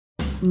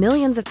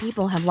Millions of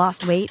people have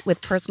lost weight with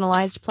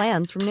personalized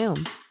plans from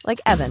Noom. Like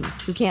Evan,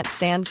 who can't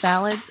stand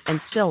salads and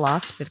still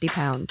lost 50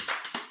 pounds.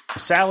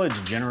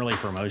 Salads generally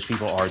for most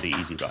people are the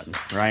easy button,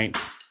 right?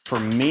 For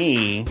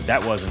me,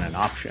 that wasn't an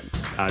option.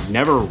 I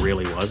never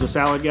really was a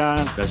salad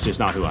guy. That's just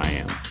not who I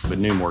am. But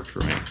Noom worked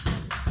for me.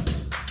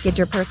 Get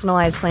your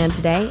personalized plan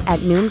today at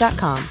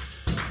Noom.com.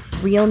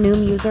 Real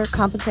Noom user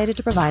compensated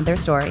to provide their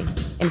story.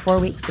 In 4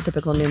 weeks, the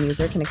typical Noom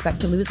user can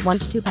expect to lose 1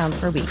 to 2 pounds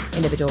per week.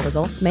 Individual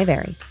results may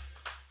vary.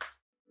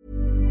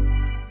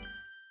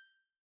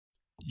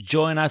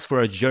 Join us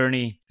for a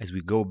journey as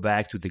we go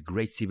back to the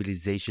great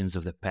civilizations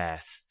of the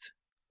past.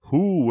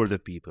 Who were the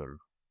people?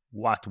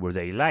 What were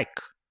they like?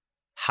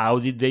 How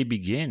did they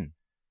begin?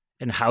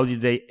 And how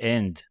did they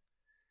end?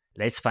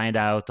 Let's find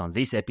out on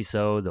this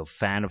episode of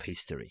Fan of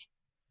History.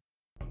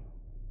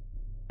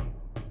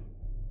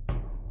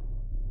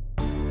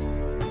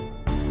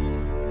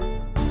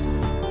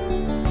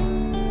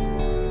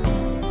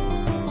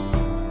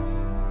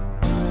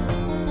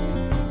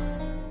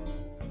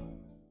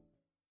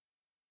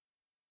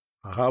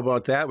 How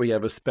about that? We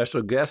have a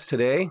special guest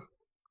today.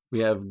 We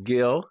have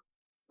Gil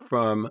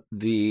from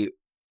the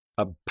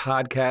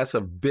podcast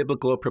of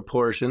Biblical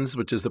Proportions,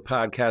 which is a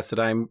podcast that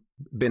I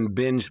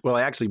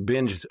actually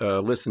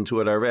binged, listened to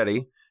it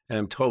already, and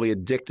I'm totally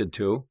addicted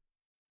to.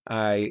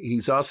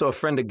 He's also a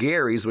friend of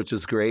Gary's, which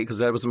is great because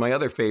that was my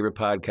other favorite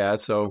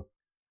podcast. So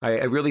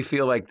I really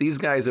feel like these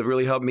guys have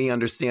really helped me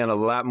understand a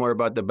lot more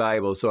about the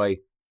Bible. So I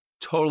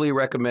totally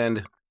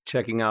recommend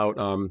checking out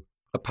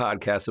a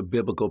podcast of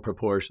Biblical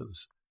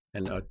Proportions.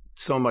 And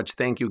so much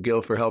thank you,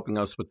 Gil, for helping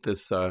us with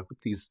this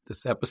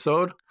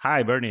episode.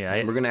 Hi, Bernie.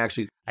 We're going to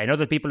actually... I know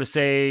that people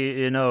say,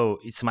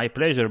 it's my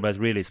pleasure, but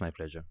really it's my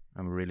pleasure.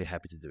 I'm really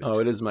happy to do it. Oh,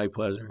 it is my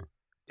pleasure.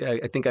 Yeah,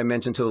 I think I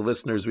mentioned to the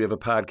listeners, we have a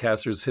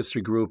podcasters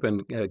history group,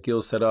 and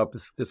Gil set up.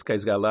 This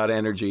guy's got a lot of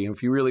energy.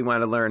 If you really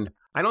want to learn,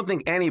 I don't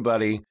think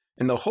anybody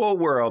in the whole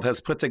world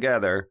has put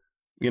together,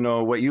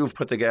 what you've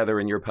put together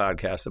in your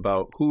podcast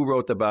about who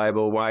wrote the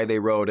Bible, why they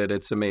wrote it.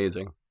 It's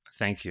amazing.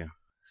 Thank you.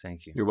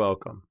 You're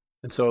welcome.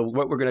 And so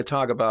what we're going to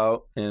talk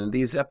about in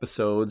these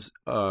episodes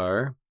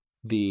are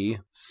the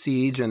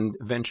siege and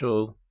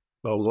eventual,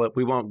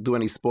 we won't do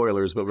any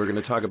spoilers, but we're going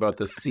to talk about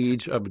the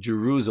siege of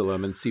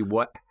Jerusalem and see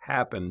what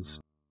happens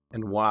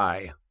and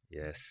why.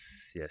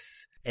 Yes.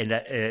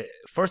 And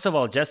first of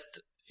all, just,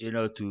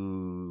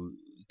 to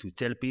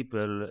tell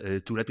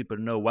people, to let people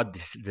know what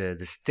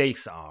the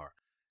stakes are.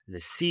 The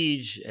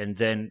siege and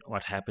then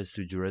what happens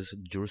to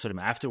Jerusalem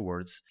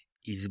afterwards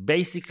is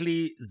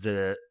basically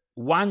the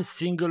one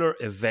singular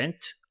event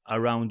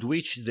around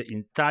which the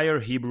entire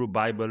Hebrew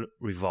Bible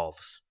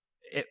revolves.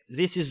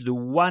 This is the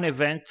one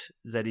event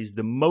that is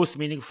the most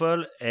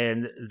meaningful,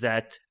 and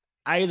that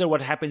either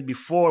what happened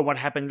before or what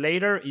happened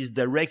later is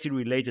directly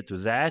related to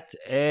that.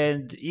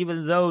 And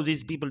even though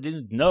these people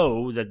didn't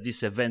know that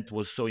this event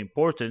was so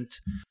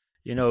important,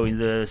 in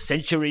the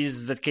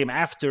centuries that came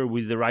after,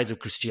 with the rise of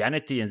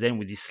Christianity and then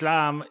with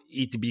Islam,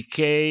 it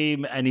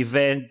became an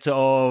event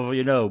of,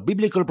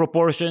 biblical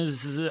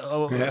proportions.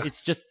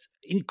 It's just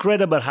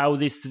incredible how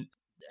this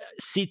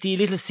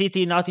little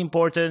city, not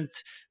important,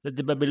 that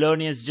the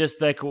Babylonians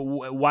just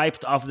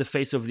wiped off the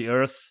face of the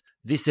earth.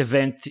 This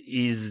event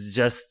is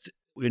just,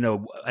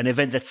 an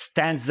event that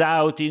stands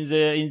out in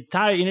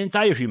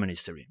entire human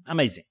history.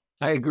 Amazing.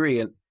 I agree.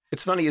 And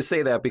it's funny you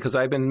say that, because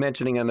I've been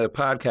mentioning on the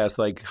podcast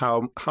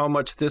how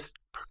much this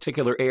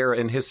particular era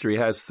in history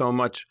has so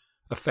much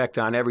effect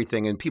on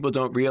everything, and people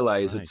don't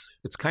realize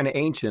it's kind of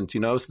ancient.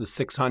 It's the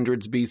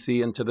 600s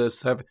BC into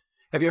this. Have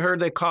you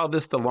heard they call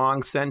this the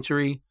long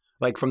century?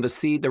 Like from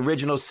the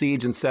original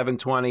siege in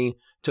 720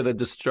 to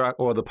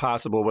the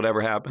possible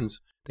whatever happens,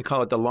 they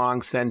call it the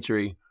long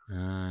century.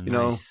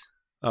 Nice.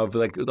 Of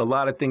a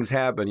lot of things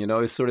happen.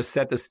 It sort of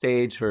set the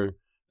stage for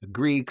the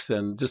Greeks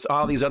and just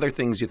all these other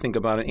things you think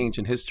about in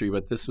ancient history,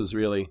 but this was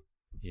really...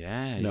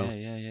 Yeah,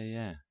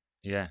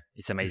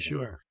 it's amazing.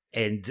 Sure.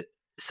 And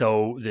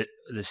so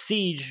the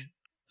siege,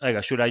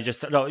 should I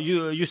just... No,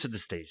 you set the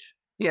stage.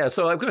 Yeah,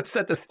 so I'm going to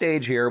set the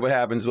stage here. What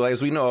happens? Well,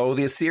 as we know,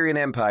 the Assyrian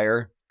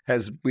Empire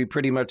we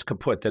pretty much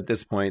kaput at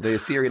this point. The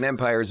Assyrian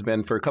Empire has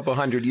been for a couple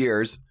hundred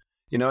years.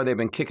 They've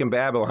been kicking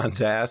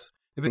Babylon's ass.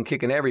 They've been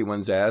kicking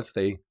everyone's ass.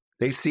 They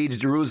sieged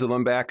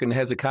Jerusalem back in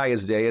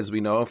Hezekiah's day, as we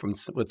know,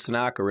 with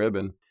Sennacherib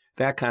and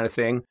that kind of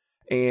thing.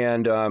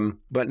 And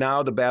but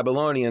now the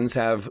Babylonians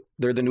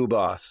they're the new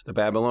boss. The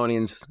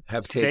Babylonians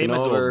have taken over. Same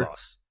as the old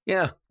boss.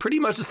 Yeah, pretty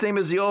much the same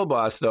as the old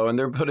boss, though. And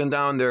they're putting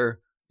down they're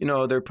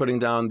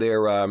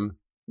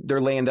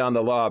laying down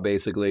the law,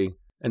 basically.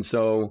 And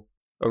so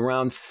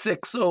around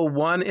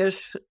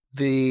 601-ish,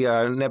 the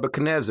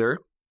Nebuchadnezzar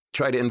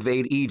tried to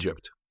invade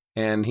Egypt,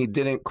 and he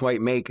didn't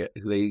quite make it.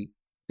 The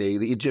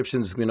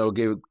Egyptians,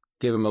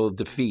 gave him a little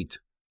defeat.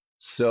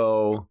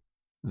 So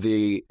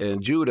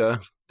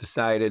Judah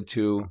decided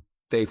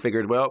they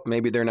figured, well,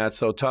 maybe they're not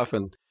so tough.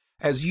 And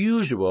as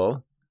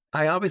usual,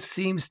 it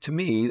seems to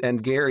me,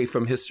 and Gary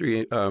from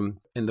history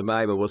in the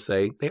Bible will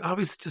say, they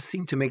always just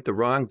seem to make the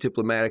wrong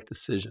diplomatic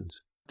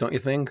decisions. Don't you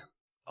think?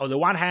 On the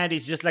one hand,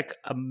 it's just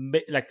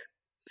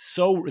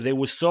they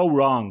were so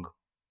wrong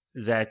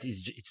that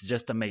it's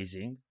just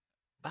amazing.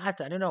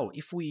 But I don't know,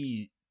 if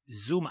we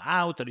zoom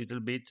out a little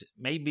bit,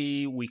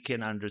 maybe we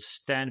can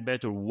understand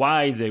better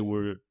why they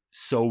were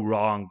so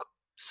wrong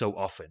so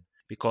often.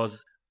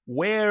 Because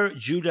where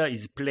Judah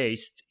is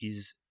placed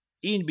is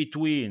in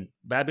between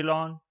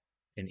Babylon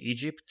and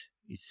Egypt.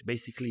 It's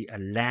basically a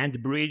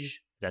land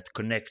bridge that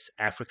connects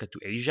Africa to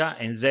Asia.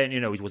 And then,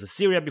 it was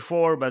Assyria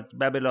before, but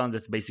Babylon,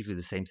 that's basically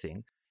the same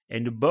thing.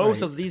 And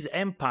both of these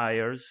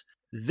empires,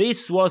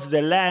 this was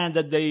the land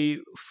that they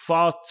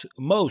fought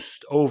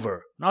most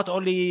over. Not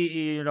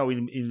only,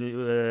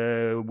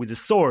 with the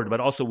sword, but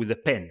also with the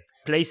pen.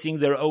 Placing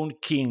their own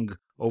king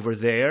over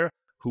there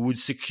who would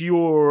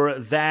secure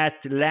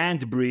that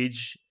land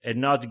bridge and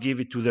not give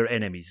it to their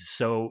enemies.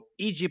 So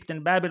Egypt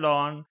and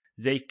Babylon,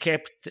 they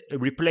kept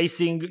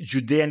replacing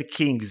Judean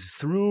kings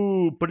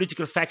through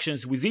political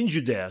factions within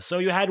Judea. So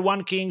you had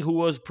one king who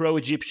was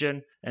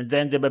pro-Egyptian, and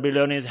then the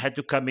Babylonians had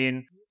to come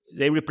in.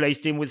 They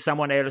replaced him with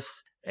someone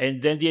else.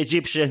 And then the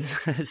Egyptians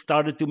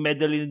started to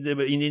meddle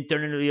in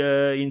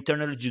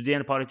internal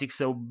Judean politics.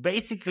 So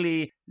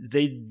basically,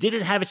 they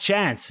didn't have a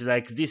chance.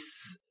 Like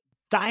this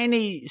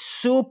tiny,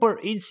 super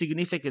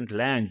insignificant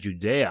land,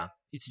 Judea,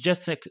 it's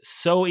just like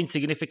so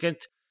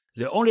insignificant.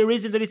 The only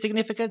reason that it's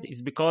significant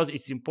is because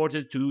it's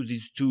important to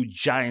these two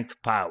giant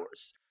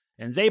powers.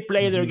 And they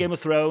play their Game of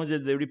Thrones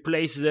and they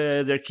replace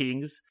their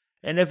kings.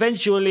 And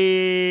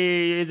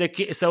eventually,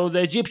 so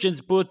the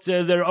Egyptians put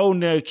their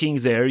own king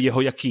there,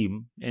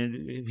 Jehoiakim,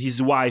 and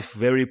his wife,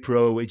 very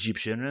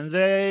pro-Egyptian. And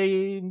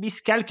they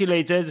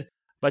miscalculated,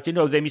 but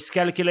they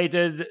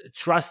miscalculated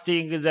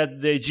trusting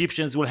that the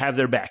Egyptians will have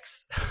their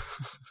backs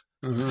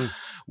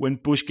when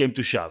push came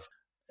to shove.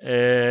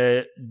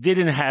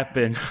 Didn't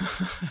happen.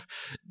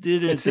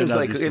 It seems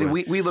like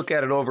we look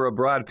at it over a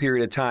broad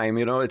period of time.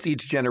 It's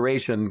each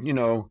generation,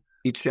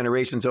 each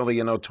generation's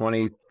only,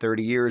 20,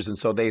 30 years. And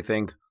so they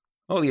think,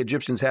 oh, the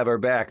Egyptians have our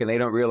back. And they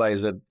don't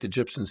realize that the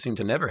Egyptians seem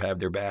to never have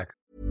their back.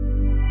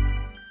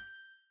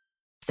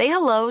 Say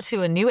hello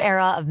to a new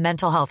era of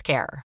mental health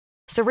care.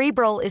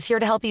 Cerebral is here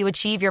to help you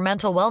achieve your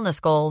mental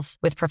wellness goals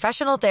with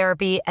professional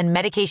therapy and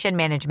medication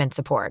management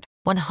support.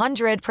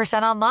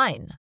 100%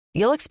 online.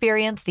 You'll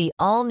experience the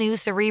all-new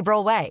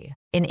Cerebral Way,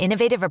 an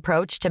innovative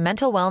approach to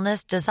mental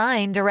wellness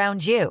designed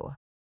around you.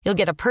 You'll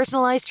get a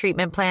personalized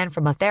treatment plan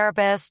from a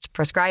therapist,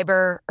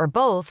 prescriber, or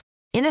both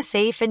in a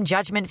safe and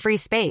judgment-free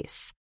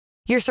space.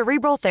 Your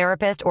Cerebral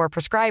therapist or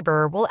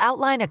prescriber will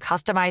outline a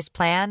customized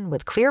plan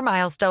with clear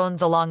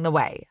milestones along the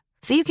way,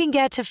 so you can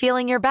get to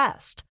feeling your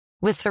best.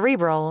 With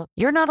Cerebral,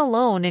 you're not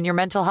alone in your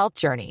mental health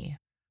journey.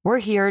 We're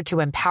here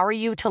to empower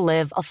you to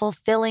live a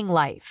fulfilling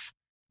life.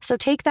 So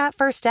take that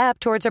first step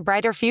towards a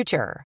brighter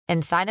future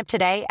and sign up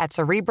today at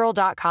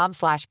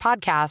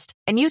Cerebral.com/podcast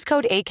and use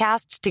code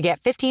ACAST to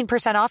get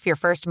 15% off your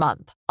first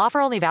month.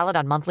 Offer only valid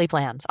on monthly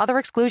plans. Other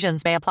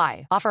exclusions may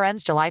apply. Offer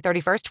ends July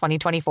 31st,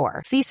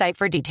 2024. See site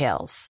for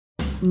details.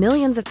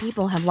 Millions of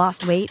people have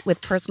lost weight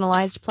with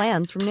personalized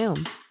plans from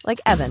Noom.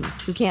 Like Evan,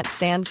 who can't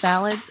stand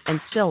salads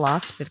and still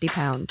lost 50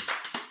 pounds.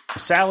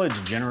 Salads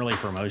generally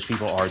for most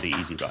people are the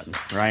easy button,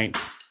 right?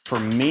 For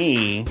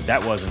me,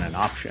 that wasn't an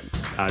option.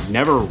 I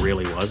never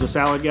really was a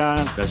salad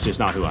guy. That's just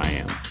not who I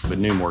am. But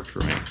Noom worked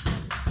for me.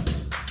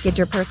 Get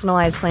your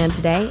personalized plan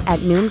today at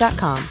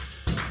Noom.com.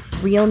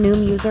 Real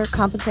Noom user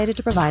compensated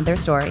to provide their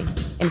story.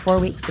 In 4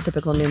 weeks, the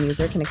typical Noom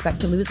user can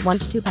expect to lose 1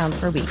 to 2 pounds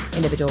per week.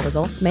 Individual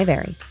results may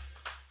vary.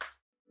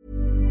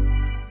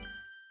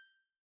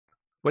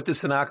 What does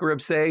Sennacherib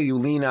say? You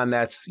lean on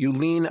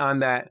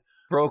that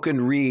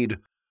broken reed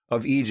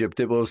of Egypt.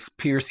 It will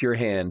pierce your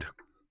hand.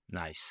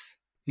 Nice.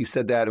 He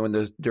said that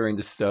during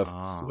the stuff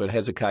with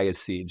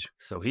Hezekiah's siege.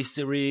 So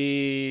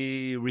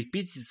history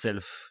repeats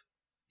itself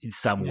in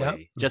some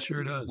way. Just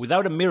sure does.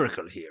 Without a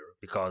miracle here.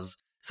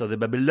 So the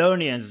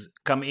Babylonians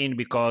come in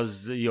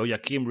because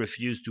Jehoiakim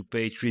refused to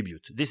pay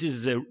tribute. This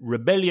is a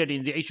rebellion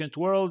in the ancient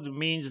world,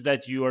 means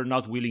that you are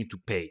not willing to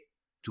pay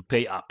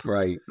up.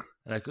 Right.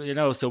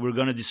 So we're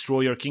going to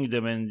destroy your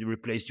kingdom and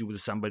replace you with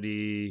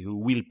somebody who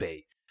will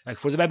pay. Like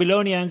for the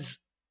Babylonians,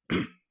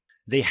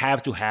 they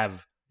have to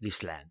have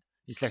this land.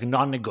 It's like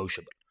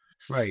non-negotiable.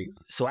 Right.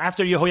 So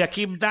after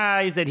Jehoiakim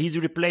dies and he's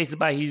replaced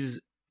by his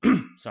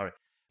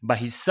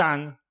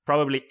son,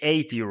 probably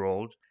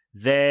 8-year-old,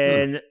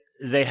 then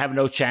they have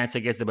no chance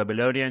against the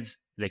Babylonians.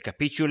 They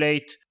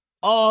capitulate.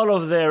 All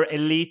of their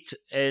elite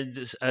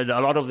and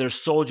a lot of their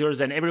soldiers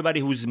and everybody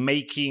who's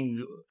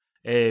making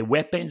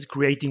weapons,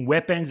 creating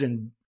weapons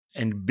and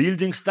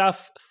building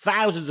stuff,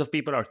 thousands of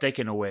people are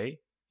taken away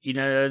in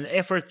an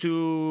effort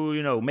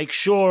to, make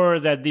sure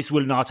that this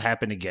will not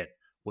happen again.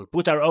 We'll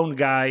put our own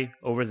guy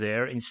over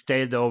there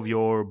instead of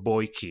your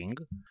boy king.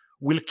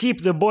 We'll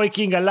keep the boy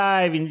king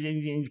alive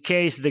in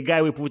case the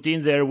guy we put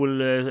in there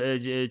will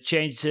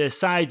change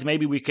sides.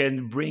 Maybe we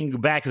can bring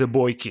back the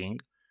boy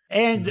king.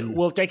 And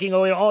we're taking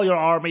away all your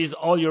armies,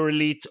 all your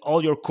elite,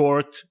 all your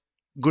court.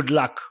 Good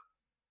luck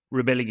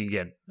rebelling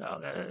again.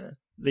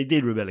 They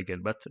did rebel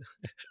again, but...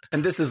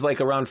 And this is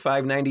like around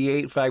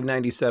 598,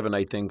 597,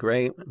 I think,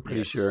 right? I'm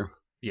pretty sure.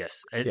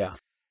 Yes.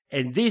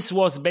 And this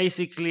was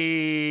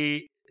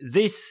basically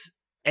this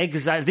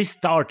exile. This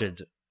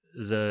started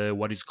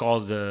what is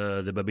called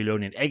the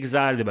Babylonian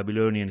exile, the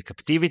Babylonian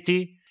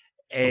captivity.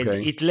 And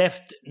it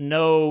left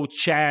no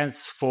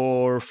chance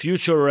for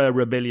future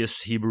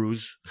rebellious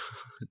Hebrews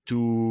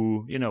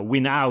to,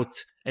 win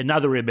out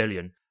another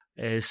rebellion.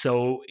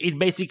 So it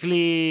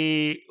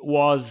basically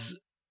was,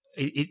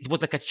 it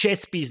was like a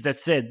chess piece that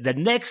said, the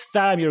next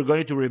time you're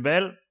going to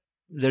rebel,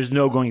 there's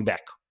no going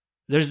back.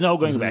 There's no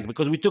going back,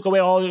 because we took away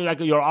all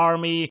your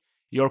army,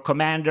 your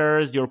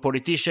commanders, your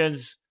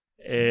politicians.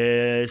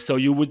 So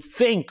you would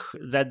think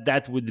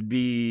that would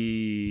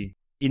be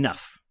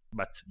enough.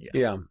 But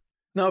yeah.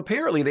 Now,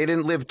 apparently they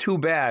didn't live too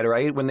bad,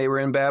 right, when they were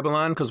in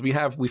Babylon, because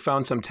we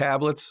found some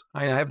tablets.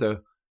 I have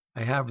the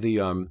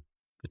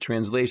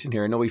translation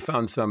here. I know we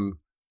found some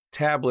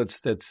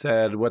tablets that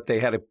said what they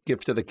had to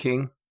give to the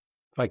king.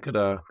 If I could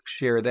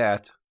share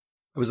that.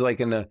 It was like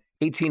in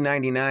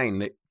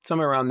 1899,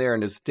 somewhere around there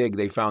in this dig,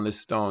 they found the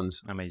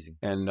stones. Amazing.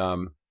 And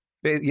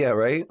yeah,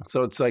 right.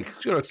 So it's like,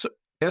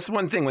 that's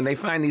one thing. When they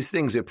find these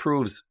things, it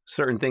proves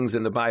certain things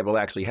in the Bible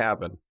actually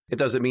happen. It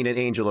doesn't mean an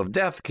angel of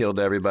death killed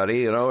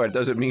everybody, It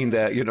doesn't mean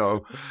that,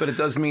 but it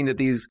does mean that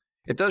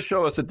it does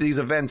show us that these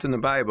events in the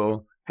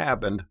Bible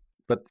happened,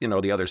 but,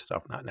 the other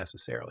stuff, not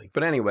necessarily.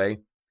 But anyway,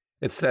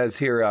 it says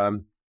here,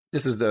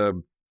 this is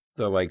the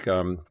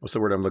what's the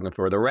word I'm looking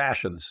for? The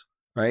rations,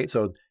 right?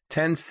 So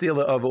 10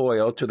 selah of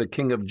oil to the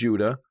king of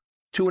Judah,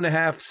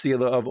 2.5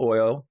 selah of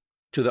oil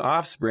to the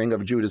offspring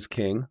of Judah's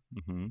king,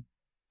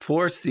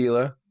 4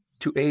 selah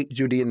to 8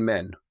 Judean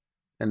men.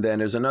 And then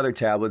there's another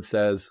tablet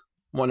says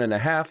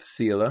 1.5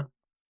 selah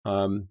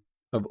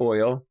of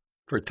oil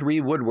for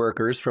 3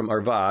 woodworkers from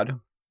Arvad,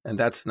 and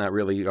that's not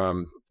really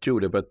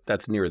Judah, but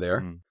that's near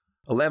there.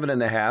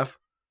 11.5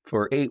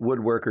 for 8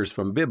 woodworkers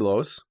from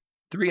Byblos,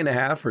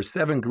 3.5 for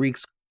 7 Greek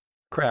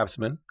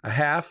craftsmen, a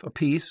half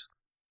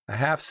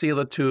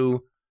selah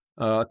to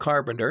a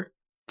carpenter,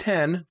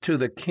 10 to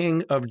the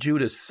king of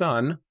Judah's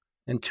son,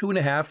 and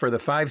 2.5 for the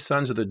 5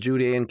 sons of the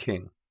Judean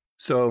king.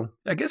 So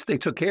I guess they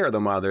took care of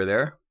them while they're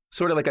there.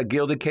 Sort of like a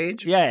gilded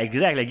cage? Yeah,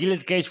 exactly. A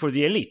gilded cage for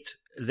the elite.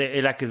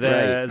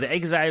 The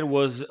exile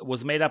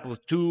was made up of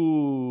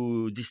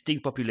 2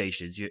 distinct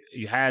populations.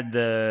 You had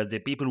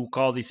the people who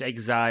call this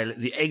exile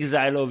the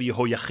exile of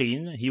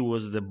Jehoiachin. He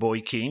was the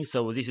boy king,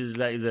 so this is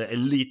like the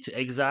elite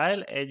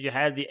exile. And you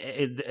had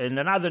and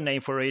another name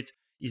for it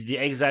is the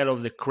exile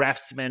of the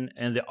craftsmen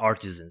and the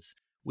artisans,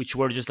 which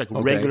were just like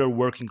regular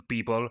working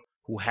people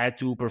who had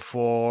to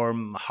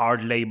perform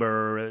hard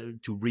labor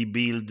to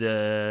rebuild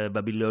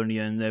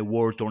Babylonian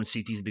war-torn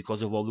cities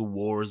because of all the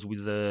wars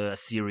with the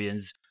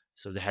Assyrians.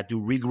 So they had to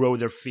regrow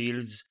their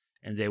fields,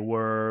 and they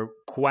were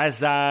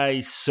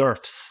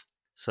quasi-serfs.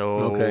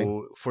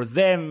 So for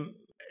them,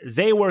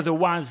 they were the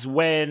ones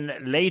when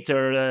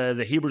later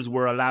the Hebrews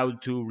were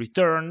allowed to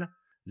return.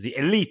 The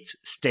elite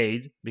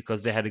stayed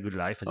because they had a good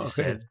life, as you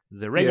said.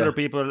 The regular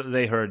people,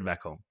 they heard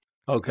back home.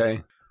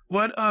 Okay.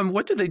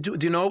 What did they do?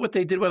 Do you know what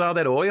they did with all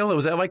that oil?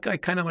 Was that like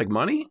kind of like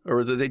money,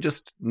 or did they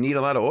just need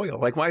a lot of oil?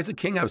 Like, why does the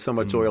king have so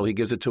much oil? He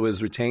gives it to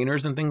his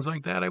retainers and things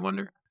like that, I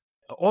wonder?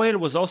 Oil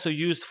was also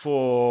used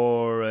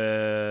for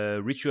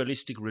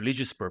ritualistic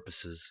religious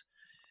purposes.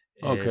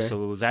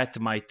 So that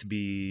might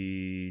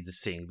be the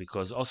thing,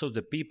 because also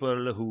the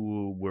people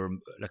who were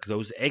like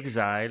those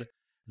exiles,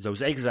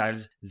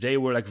 they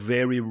were like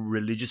very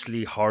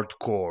religiously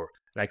hardcore.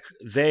 Like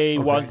they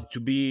wanted to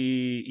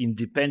be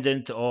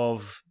independent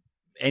of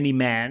any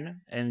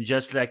man, and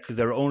just like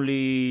their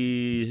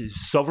only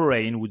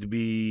sovereign would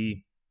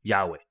be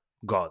Yahweh,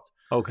 God.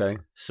 Okay.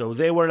 So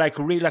they were like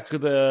really like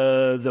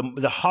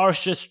the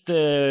harshest,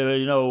 rules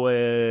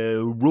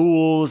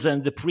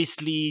and the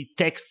priestly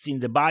texts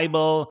in the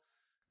Bible,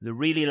 the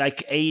really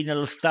like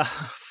anal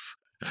stuff.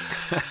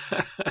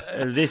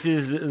 This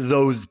is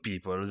those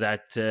people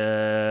that,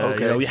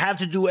 you have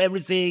to do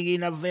everything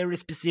in a very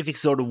specific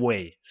sort of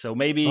way. So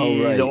maybe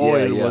the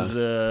oil was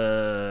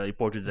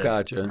important.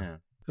 Gotcha. Yeah.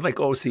 Like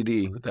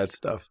OCD with that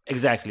stuff.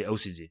 Exactly,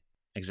 OCD.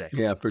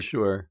 Exactly. Yeah, for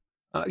sure.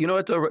 You know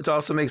what, though? It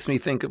also makes me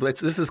think of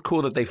this is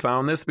cool that they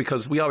found this,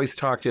 because we always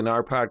talked in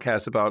our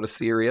podcast about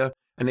Assyria,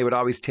 and they would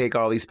always take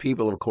all these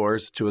people, of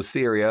course, to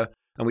Assyria,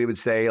 and we would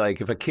say,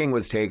 like, if a king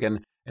was taken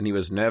and he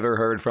was never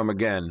heard from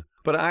again.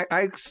 But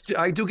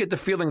I do get the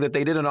feeling that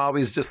they didn't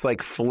always just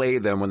like flay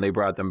them when they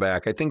brought them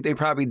back. I think they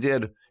probably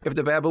did. If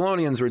the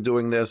Babylonians were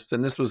doing this,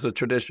 then this was a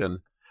tradition.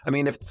 I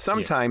mean, if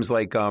sometimes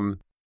like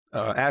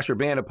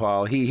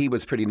Ashurbanipal, he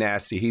was pretty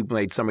nasty. He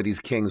made some of these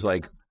kings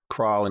like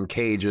crawl in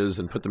cages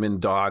and put them in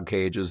dog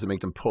cages and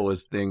make them pull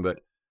his thing.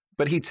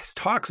 But he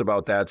talks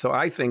about that. So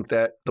I think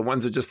that the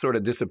ones that just sort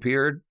of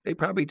disappeared,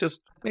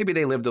 maybe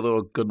they lived a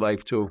little good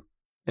life too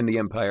in the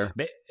empire.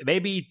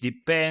 Maybe it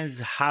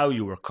depends how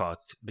you were caught,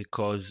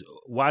 because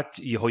what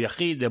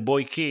Jehoiachin, the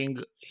boy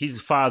king,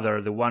 his father,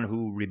 the one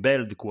who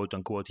rebelled, quote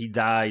unquote, he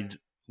died,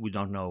 we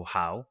don't know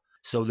how.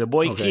 So the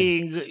boy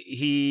king,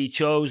 he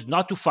chose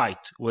not to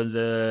fight when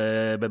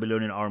the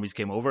Babylonian armies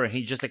came over, and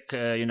he just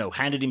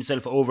handed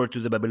himself over to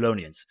the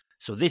Babylonians.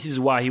 So this is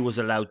why he was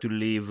allowed to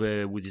live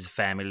with his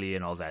family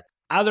and all that.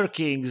 Other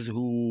kings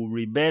who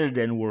rebelled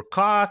and were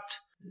caught,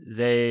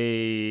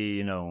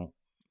 they,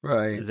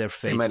 Right. their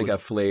fate They might have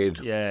got flayed.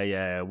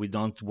 Yeah. We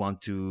don't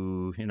want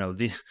to,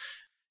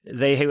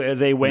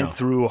 they went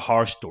through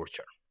harsh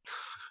torture.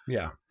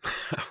 Yeah.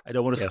 I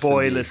don't want to Yes,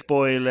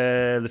 spoil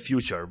the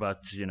future,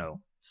 but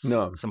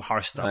some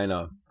harsh stuff. I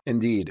know.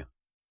 Indeed.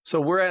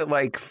 So we're at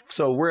like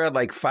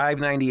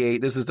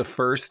 598. This is the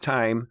first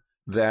time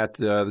that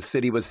the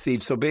city was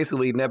sieged. So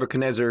basically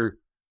Nebuchadnezzar,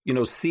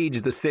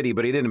 sieged the city,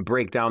 but he didn't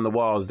break down the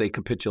walls. They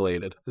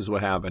capitulated is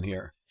what happened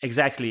here.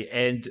 Exactly.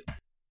 And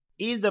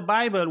in the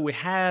Bible, we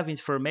have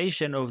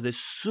information of the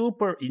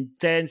super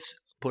intense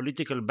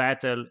political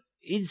battle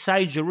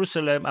inside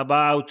Jerusalem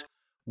about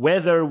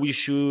whether we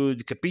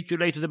should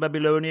capitulate to the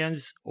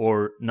Babylonians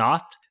or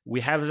not.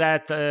 We have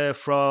that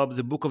from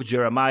the book of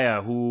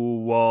Jeremiah,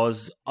 who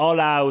was all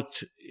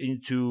out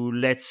into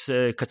let's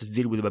cut a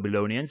deal with the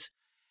Babylonians.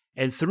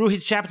 And through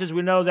his chapters,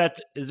 we know that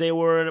there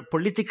were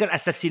political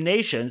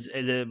assassinations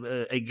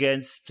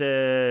against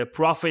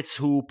prophets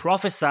who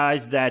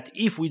prophesied that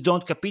if we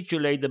don't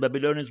capitulate, the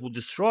Babylonians will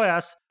destroy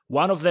us.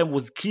 One of them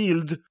was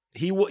killed.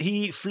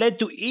 He fled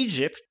to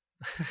Egypt,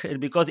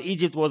 and because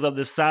Egypt was on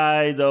the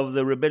side of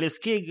the rebellious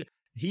king,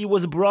 he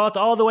was brought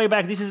all the way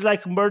back. This is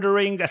like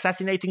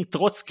assassinating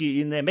Trotsky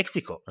in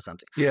Mexico or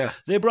something. Yeah.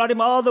 They brought him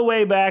all the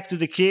way back to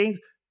the king,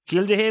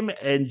 killed him,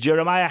 and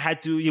Jeremiah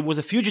he was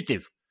a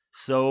fugitive.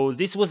 So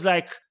this was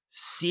like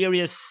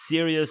serious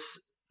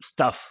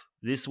stuff.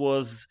 This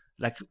was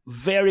like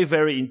very,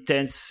 very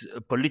intense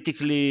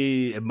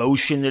politically,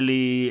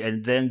 emotionally,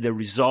 and then the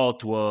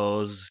result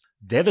was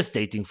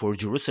devastating for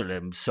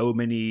Jerusalem. So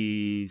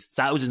many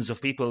thousands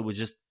of people were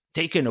just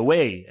taken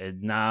away,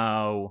 and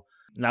now.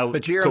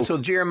 But so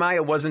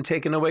Jeremiah wasn't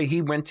taken away.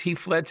 He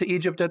fled to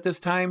Egypt at this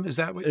time. Is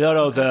that what?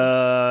 No.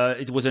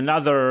 It was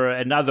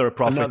another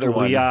prophet.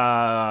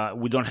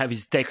 We don't have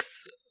his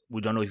texts. We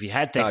don't know if he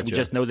had text. Gotcha. We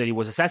just know that he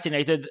was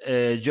assassinated.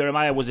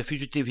 Jeremiah was a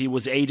fugitive. He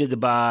was aided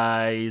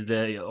by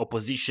the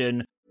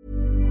opposition.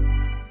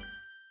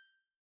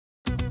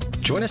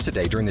 Join us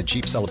today during the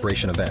Jeep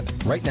Celebration event.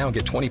 Right now,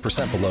 get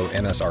 20% below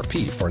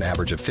MSRP for an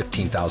average of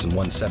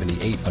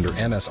 $15,178 under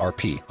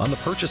MSRP on the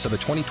purchase of a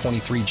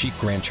 2023 Jeep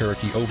Grand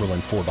Cherokee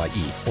Overland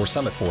 4xE or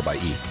Summit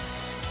 4xE.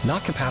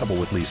 Not compatible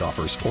with lease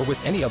offers or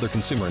with any other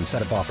consumer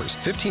incentive offers.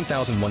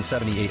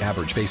 $15,178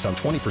 average based on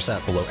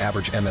 20% below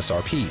average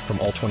MSRP from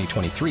all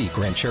 2023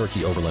 Grand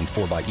Cherokee Overland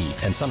 4xE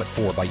and Summit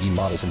 4xE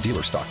models in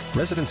dealer stock.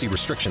 Residency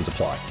restrictions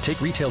apply.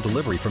 Take retail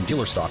delivery from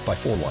dealer stock by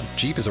 4/1.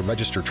 Jeep is a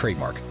registered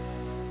trademark.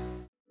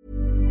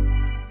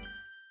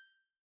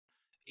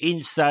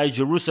 Inside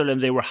Jerusalem,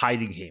 they were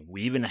hiding him.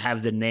 We even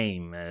have the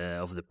name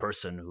of the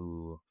person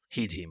who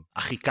hid him,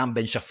 Achikam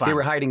ben Shaphan. They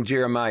were hiding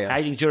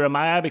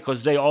Jeremiah.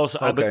 Because they also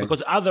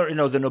because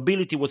the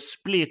nobility was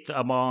split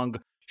among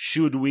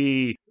should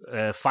we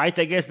fight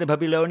against the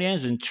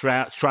Babylonians and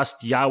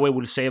trust Yahweh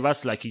will save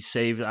us like he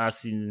saved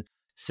us in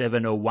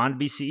 701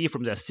 BCE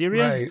from the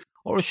Assyrians, right.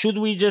 Or should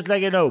we just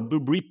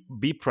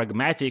be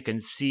pragmatic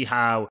and see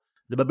how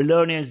the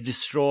Babylonians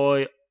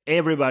destroy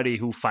everybody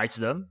who fights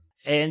them,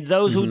 and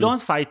those who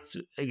don't fight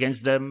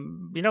against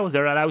them,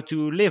 they're allowed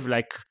to live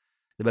like.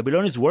 The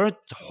Babylonians weren't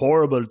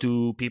horrible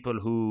to people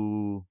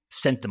who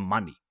sent them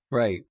money.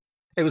 Right.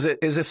 Is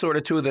it sort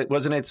of true that,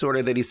 wasn't it sort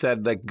of that he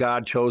said that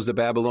God chose the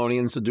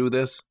Babylonians to do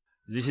this?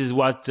 This is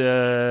what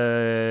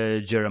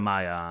Jeremiah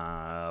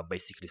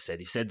basically said.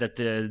 He said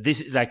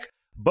that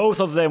both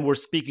of them were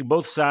speaking,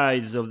 both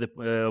sides of the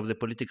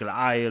political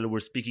aisle were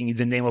speaking in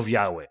the name of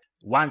Yahweh.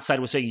 One side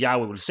was saying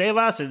Yahweh will save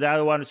us, and the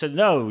other one said,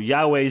 no,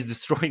 Yahweh is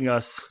destroying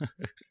us.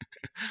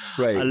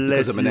 Right,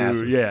 because of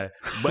Manasseh.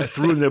 But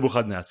through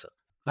Nebuchadnezzar.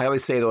 I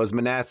always say, though, it was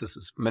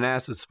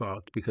Manasseh's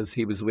fault because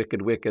he was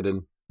wicked,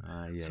 and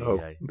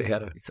they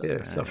had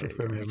to suffer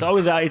from him. It's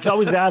always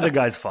the other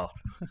guy's fault.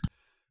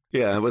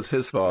 Yeah, it was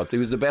his fault. He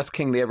was the best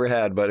king they ever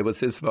had, but it was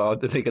his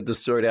fault that they got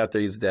destroyed after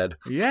he's dead.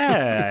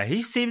 Yeah,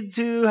 he seemed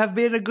to have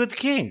been a good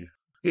king.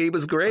 He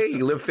was great.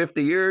 He lived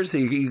 50 years.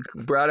 He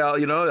brought out,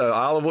 the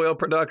olive oil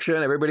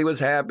production. Everybody was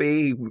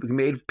happy. He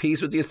made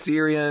peace with the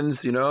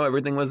Assyrians.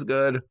 Everything was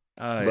good.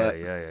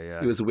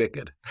 He was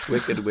wicked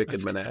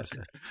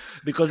Manasseh.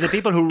 Because the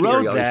people who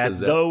wrote that,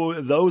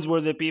 those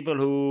were the people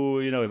who,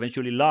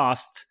 eventually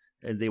lost,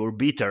 and they were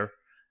bitter,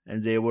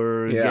 and they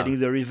were getting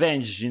their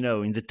revenge,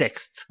 in the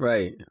text.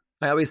 Right.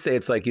 I always say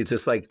it's like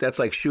that's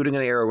like shooting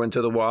an arrow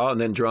into the wall and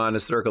then drawing a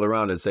circle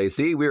around it and say,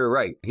 see, we were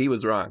right. He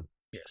was wrong.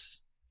 Yes.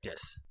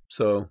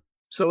 So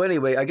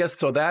anyway, I guess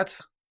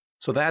that's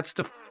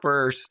the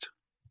first.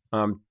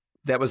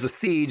 That was a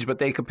siege, but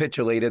they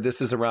capitulated.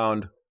 This is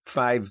around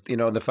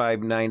the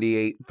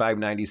 598,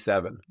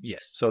 597.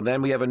 Yes. So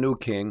then we have a new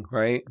king,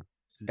 right?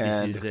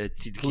 This is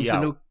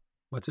Tzidkiyahu.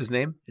 What's his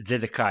name?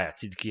 Zedekiah,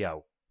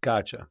 Tzidkiyahu.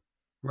 Gotcha.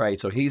 Right.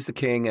 So he's the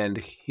king, and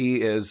he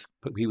was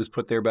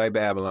put there by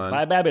Babylon.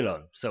 By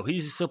Babylon. So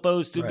he's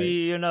supposed to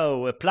be,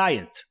 a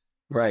pliant.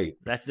 Right.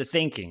 That's the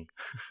thinking.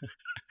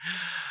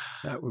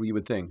 That you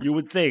would think. You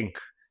would think.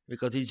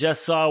 because he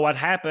just saw what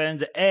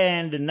happened,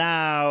 and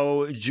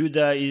now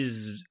Judah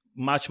is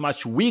much,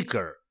 much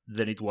weaker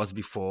than it was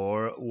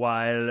before,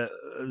 while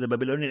the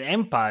Babylonian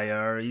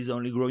Empire is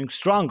only growing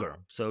stronger.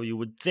 So you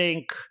would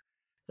think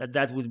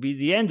that would be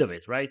the end of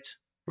it, right?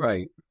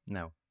 Right.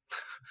 No.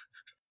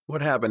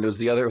 What happened? It was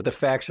the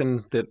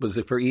faction that was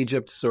for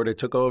Egypt sort of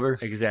took over?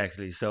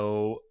 Exactly.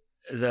 So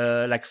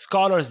the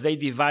scholars, they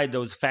divide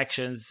those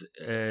factions.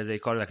 They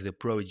call it the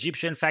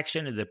pro-Egyptian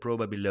faction and the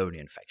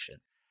pro-Babylonian faction.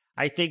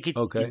 I think it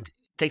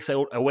takes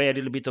away a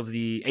little bit of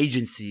the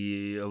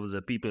agency of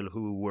the people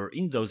who were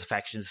in those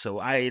factions. So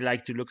I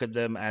like to look at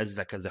them as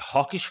the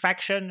hawkish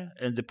faction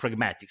and the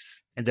pragmatic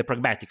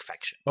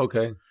faction.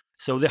 Okay.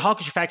 So the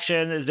hawkish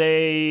faction,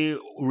 they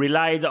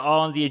relied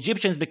on the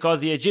Egyptians because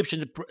the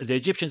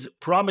Egyptians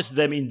promised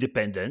them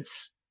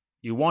independence.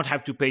 You won't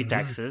have to pay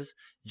taxes.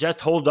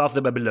 Just hold off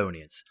the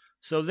Babylonians.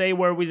 So they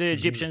were with the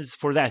Egyptians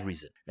for that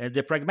reason. And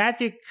the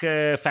pragmatic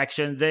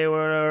faction, they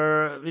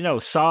were,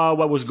 saw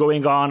what was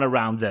going on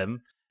around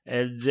them.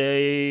 And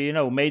they,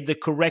 made the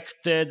correct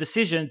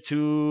decision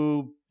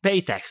to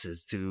pay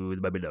taxes to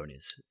the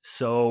Babylonians.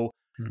 So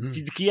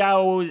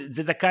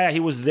Zedekiah,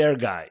 he was their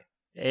guy.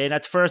 And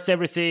at first,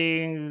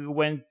 everything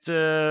went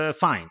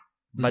fine.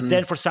 But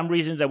then, for some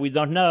reason that we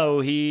don't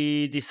know,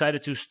 he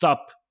decided to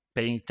stop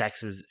paying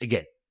taxes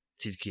again,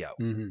 Zedekiah.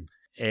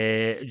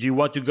 Do you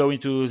want to go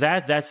into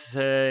that? That's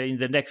in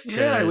the next.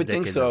 Yeah, I would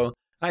think so.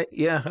 I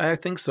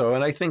think so.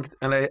 And I think,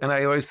 and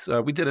I always,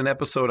 we did an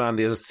episode on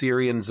the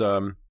Assyrians'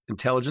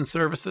 intelligence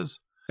services,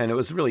 and it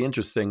was really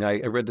interesting. I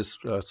read this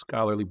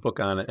scholarly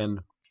book on it, and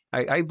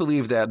I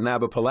believe that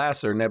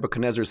Nabopolassar,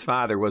 Nebuchadnezzar's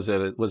father, was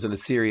an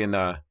Assyrian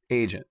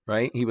agent,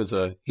 right? He was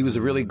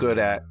really good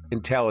at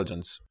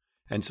intelligence,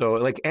 and so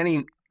like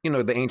any,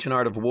 the ancient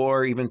art of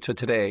war, even to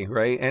today,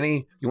 right?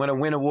 You want to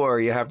win a war,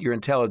 your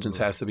intelligence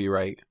has to be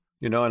right,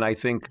 And I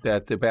think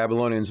that the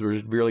Babylonians were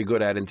really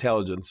good at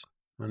intelligence,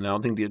 and I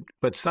don't think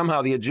but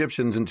somehow the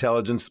Egyptians'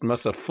 intelligence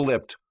must have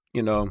flipped,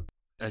 And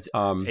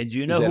do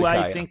you know who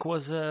I think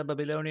was a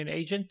Babylonian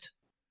agent?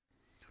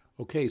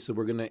 Okay, so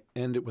we're going to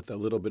end it with a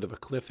little bit of a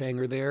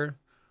cliffhanger there,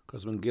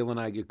 because when Gil and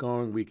I get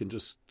going, we can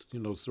just,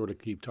 sort of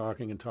keep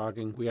talking and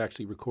talking. We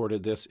actually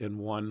recorded this in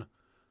one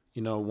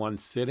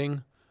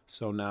sitting,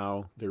 so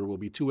now there will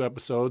be 2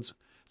 episodes.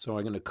 So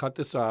I'm going to cut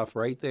this off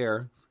right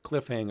there,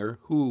 cliffhanger.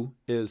 Who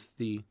is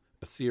the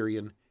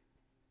Assyrian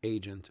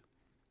agent?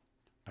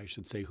 I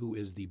should say, who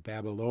is the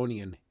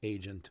Babylonian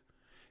agent?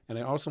 And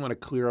I also want to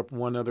clear up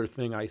one other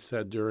thing I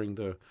said during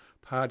the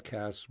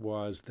podcast,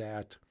 was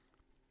that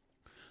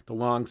the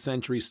long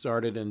century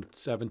started in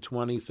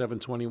 720,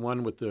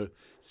 721 with the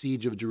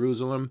siege of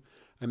Jerusalem.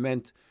 I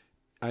meant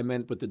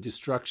with the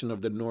destruction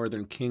of the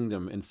northern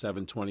kingdom in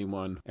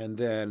 721. And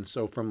then,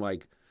 so from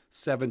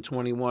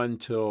 721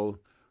 till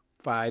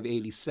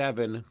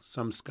 587,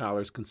 some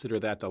scholars consider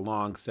that the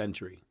long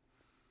century.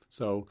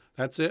 So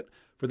that's it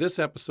for this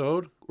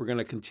episode. We're going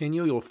to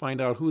continue. You'll find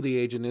out who the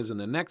agent is in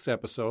the next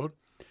episode.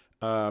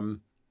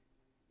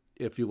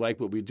 If you like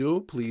what we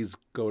do, please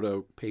go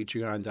to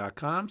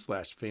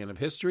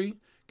patreon.com/fanofhistory.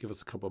 Give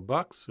us a couple of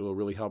bucks. It will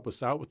really help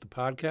us out with the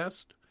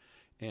podcast.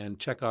 And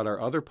check out our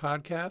other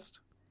podcast,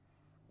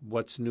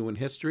 What's New in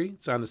History.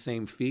 It's on the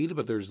same feed,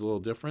 but there's a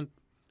little different.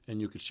 And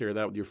you can share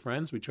that with your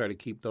friends. We try to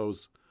keep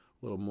those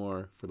a little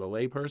more for the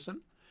layperson.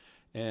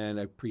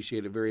 And I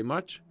appreciate it very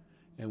much.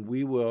 And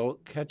we will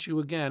catch you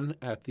again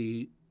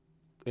in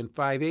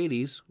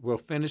 580s. We'll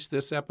finish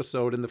this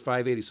episode in the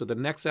 580s. So the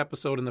next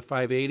episode in the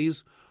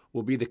 580s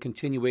will be the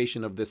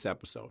continuation of this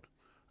episode.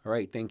 All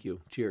right, thank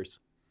you. Cheers.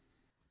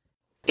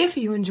 If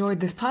you enjoyed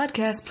this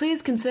podcast,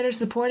 please consider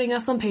supporting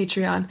us on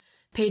Patreon.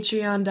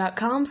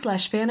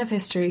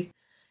 Patreon.com/fanofhistory.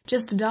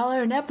 Just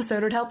 $1 an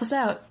episode would help us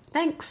out.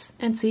 Thanks,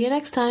 and see you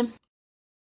next time.